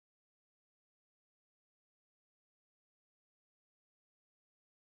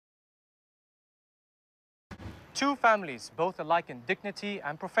Two families, both alike in dignity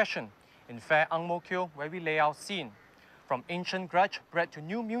and profession, in fair Ang Mo Kio, where we lay our scene. From ancient grudge bred to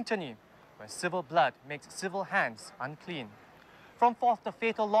new mutiny, where civil blood makes civil hands unclean. From forth the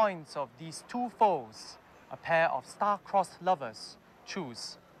fatal loins of these two foes, a pair of star-crossed lovers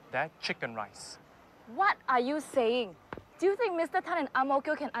choose their chicken rice. What are you saying? Do you think Mr. Tan and Ang Mo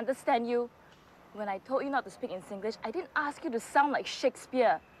Kio can understand you? When I told you not to speak in Singlish, I didn't ask you to sound like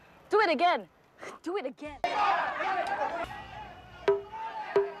Shakespeare. Do it again. Do it again.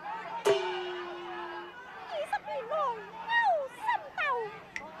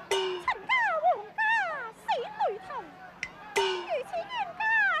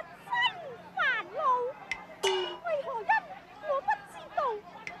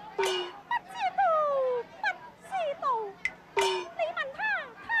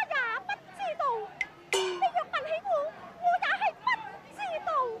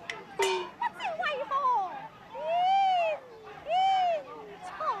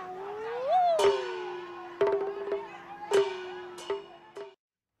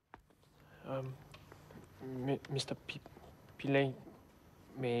 Mr. Pillay,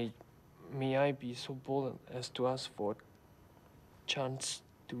 may I be so bold as to ask for a chance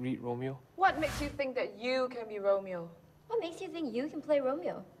to read Romeo? What makes you think that you can be Romeo? What makes you think you can play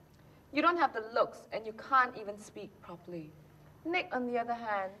Romeo? You don't have the looks, and you can't even speak properly. Nick, on the other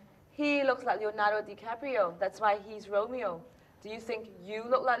hand, he looks like Leonardo DiCaprio. That's why he's Romeo. Do you think you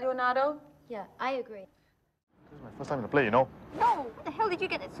look like Leonardo? Yeah, I agree. This is my first time in the play, you know. No! Where the hell did you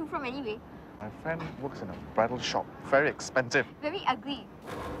get that suit from anyway? My friend works in a bridal shop. Very expensive. Very ugly.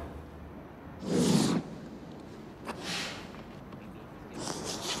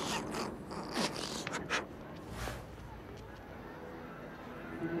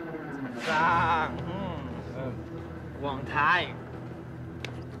 Huang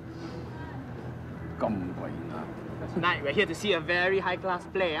Tonight we're here to see a very high-class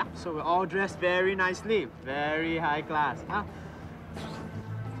play, so we're all dressed very nicely. Very high class, huh?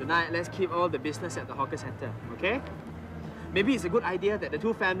 Tonight, let's keep all the business at the hawker center, okay? Maybe it's a good idea that the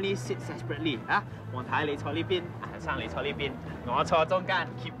two families sit separately, huh? Huang Tai 你坐呢邊，阿生你坐呢邊，我坐中間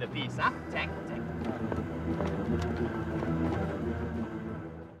keep the peace, huh? Check.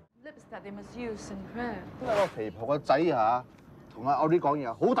 Lips that they must use in prayer. 個肥婆個仔嚇，同阿 Audrey 講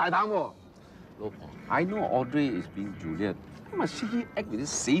嘢，好大膽喎！老婆 I know Audrey is being Juliet. How much she act with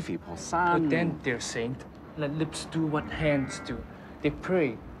this 死肥婆生？ But then, dear saint, let lips do what hands do. They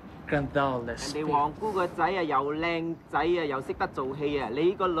pray, grant thou let 人 speak. 哋皇姑個仔啊，又靚仔啊，又識得做戲啊！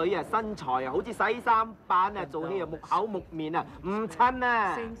你個女啊，身材啊，好似洗衫板啊，做戲啊，木口木面啊，唔襯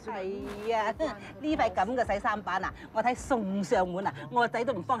啊！係啊，呢塊咁嘅洗衫板啊，我睇送上門啊，我個仔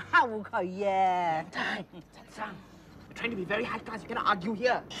都唔放睺佢啊！陳生 ，We're trying to be very high class. You cannot argue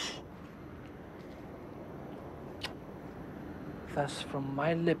here. Thus from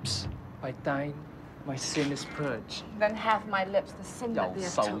my lips, by thine, my sin is purged. Then have my lips, the sin that 又 they have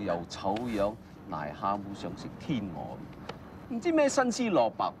瘦 told. 又醜樣，癩蝦冇常識天我，唔知咩新絲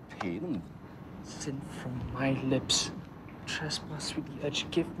蘿蔔皮都唔。 Sin from my lips, trespass with the urge,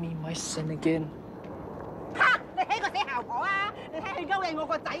 give me my sin again. 嚇！你睇個死姣婆啊！你睇佢勾引我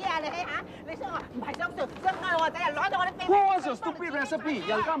個仔啊！你睇下，你想話唔係想勾我個仔啊？攞咗我啲飛。What's your stupid recipe？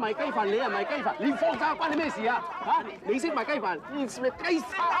 人家賣雞飯，你又賣雞飯，連放假關你咩事啊？嚇！你識賣雞飯，唔係雞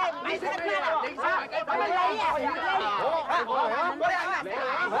飯，你識咩啊？你識賣雞飯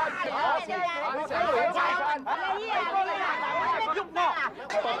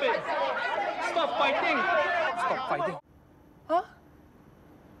？Stop it! Stop fighting! Stop fighting! Huh?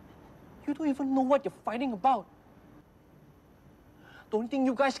 You don't even know what you're fighting about. The only thing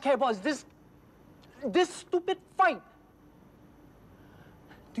you guys care about is this stupid fight.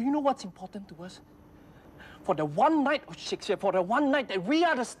 Do you know what's important to us? For the one night of Shakespeare, for the one night that we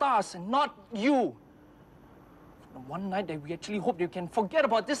are the stars and not you. For the one night that we actually hope you can forget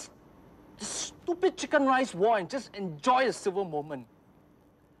about this stupid chicken rice war and just enjoy a civil moment.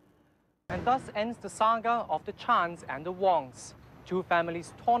 And thus ends the saga of the Chans and the Wangs, two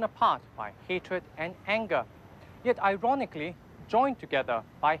families torn apart by hatred and anger, yet ironically joined together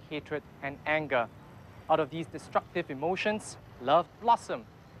by hatred and anger. Out of these destructive emotions, love blossomed.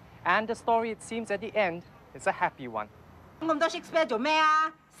 And the story, it seems, at the end, is a happy one. 咁多 Shakespeare 做咩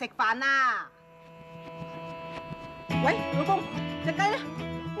啊？食飯啦！喂，老公，隻雞咧？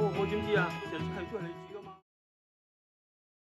我點知啊？成日係都係你煮。